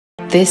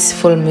this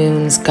full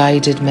moon's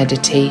guided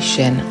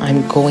meditation,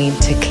 I'm going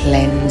to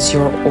cleanse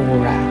your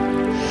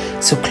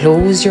aura. So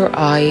close your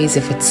eyes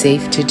if it's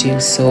safe to do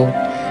so.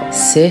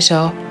 Sit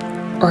up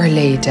or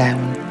lay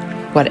down,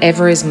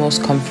 whatever is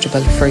most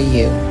comfortable for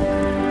you.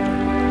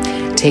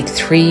 Take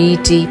 3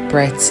 deep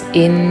breaths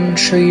in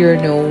through your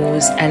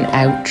nose and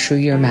out through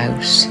your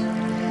mouth,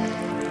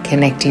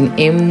 connecting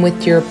in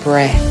with your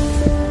breath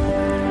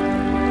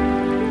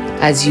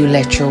as you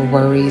let your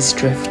worries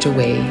drift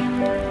away.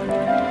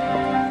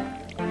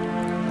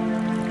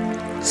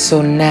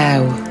 So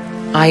now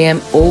I am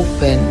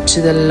open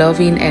to the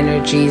loving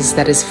energies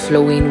that is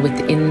flowing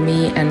within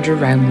me and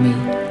around me.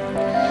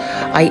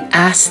 I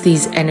ask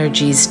these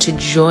energies to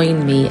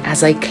join me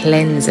as I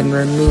cleanse and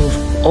remove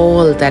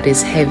all that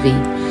is heavy,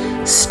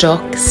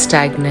 stuck,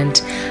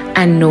 stagnant,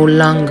 and no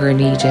longer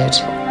needed.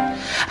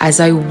 As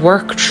I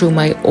work through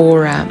my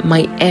aura,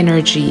 my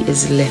energy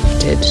is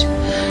lifted,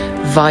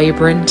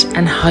 vibrant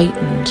and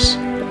heightened.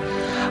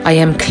 I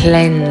am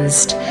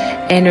cleansed.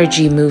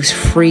 Energy moves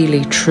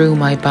freely through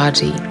my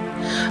body.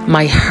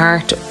 My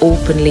heart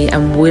openly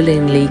and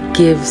willingly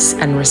gives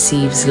and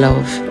receives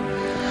love.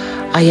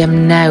 I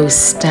am now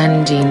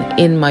standing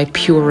in my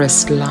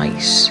purest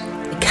light.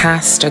 I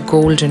cast a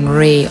golden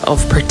ray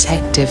of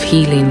protective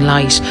healing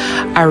light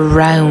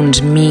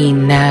around me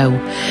now.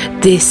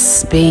 This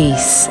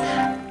space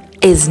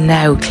is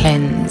now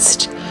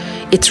cleansed.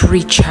 It's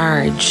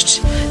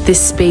recharged.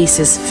 This space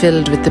is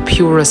filled with the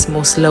purest,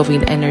 most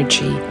loving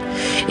energy.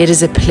 It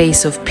is a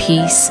place of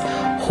peace,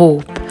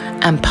 hope,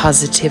 and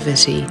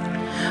positivity.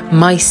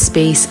 My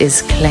space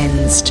is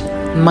cleansed.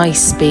 My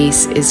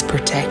space is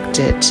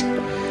protected.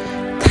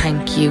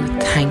 Thank you,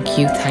 thank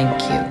you, thank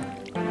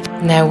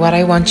you. Now what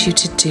I want you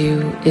to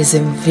do is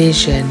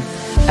envision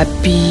a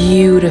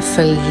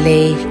beautiful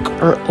lake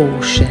or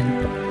ocean.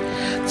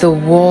 The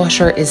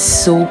water is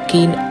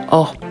soaking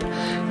up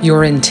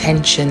your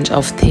intention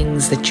of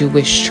things that you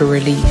wish to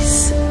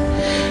release,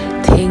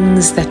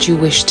 things that you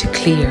wish to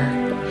clear,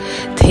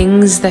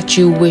 things that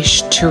you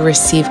wish to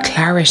receive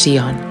clarity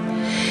on.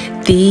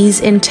 These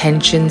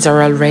intentions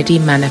are already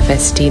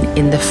manifesting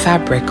in the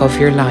fabric of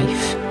your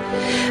life.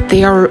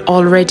 They are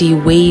already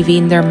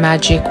waving their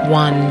magic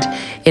wand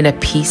in a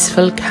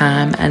peaceful,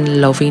 calm,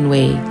 and loving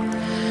way.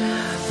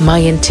 My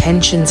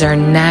intentions are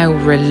now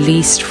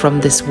released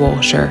from this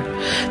water.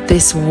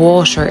 This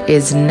water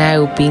is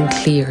now being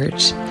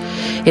cleared.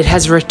 It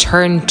has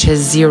returned to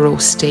zero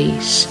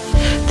state.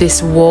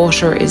 This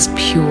water is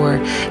pure,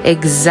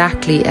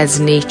 exactly as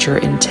nature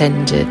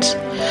intended.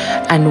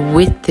 And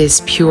with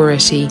this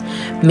purity,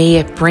 may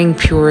it bring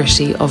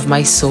purity of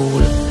my soul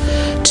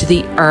to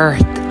the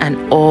earth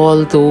and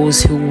all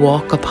those who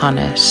walk upon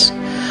it.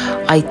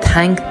 I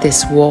thank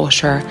this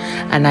water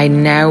and I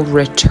now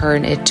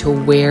return it to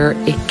where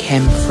it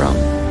came from.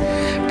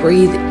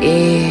 Breathe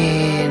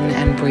in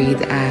and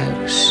breathe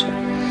out.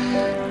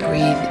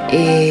 Breathe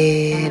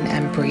in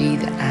and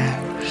breathe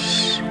out.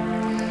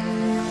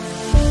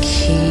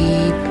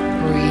 Keep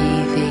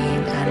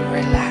breathing and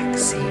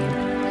relaxing.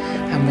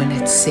 And when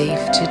it's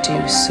safe to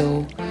do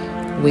so,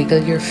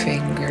 wiggle your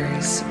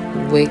fingers,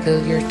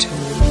 wiggle your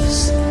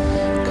toes.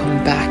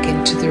 Come back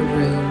into the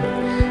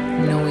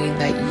room, knowing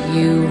that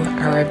you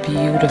are a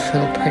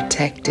beautiful,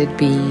 protected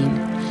being.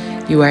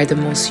 You are the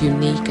most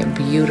unique and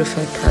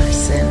beautiful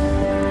person.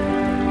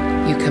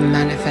 You can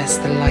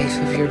manifest the life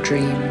of your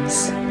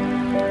dreams.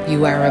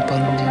 You are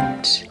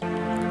abundant.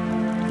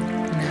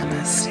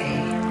 Namaste.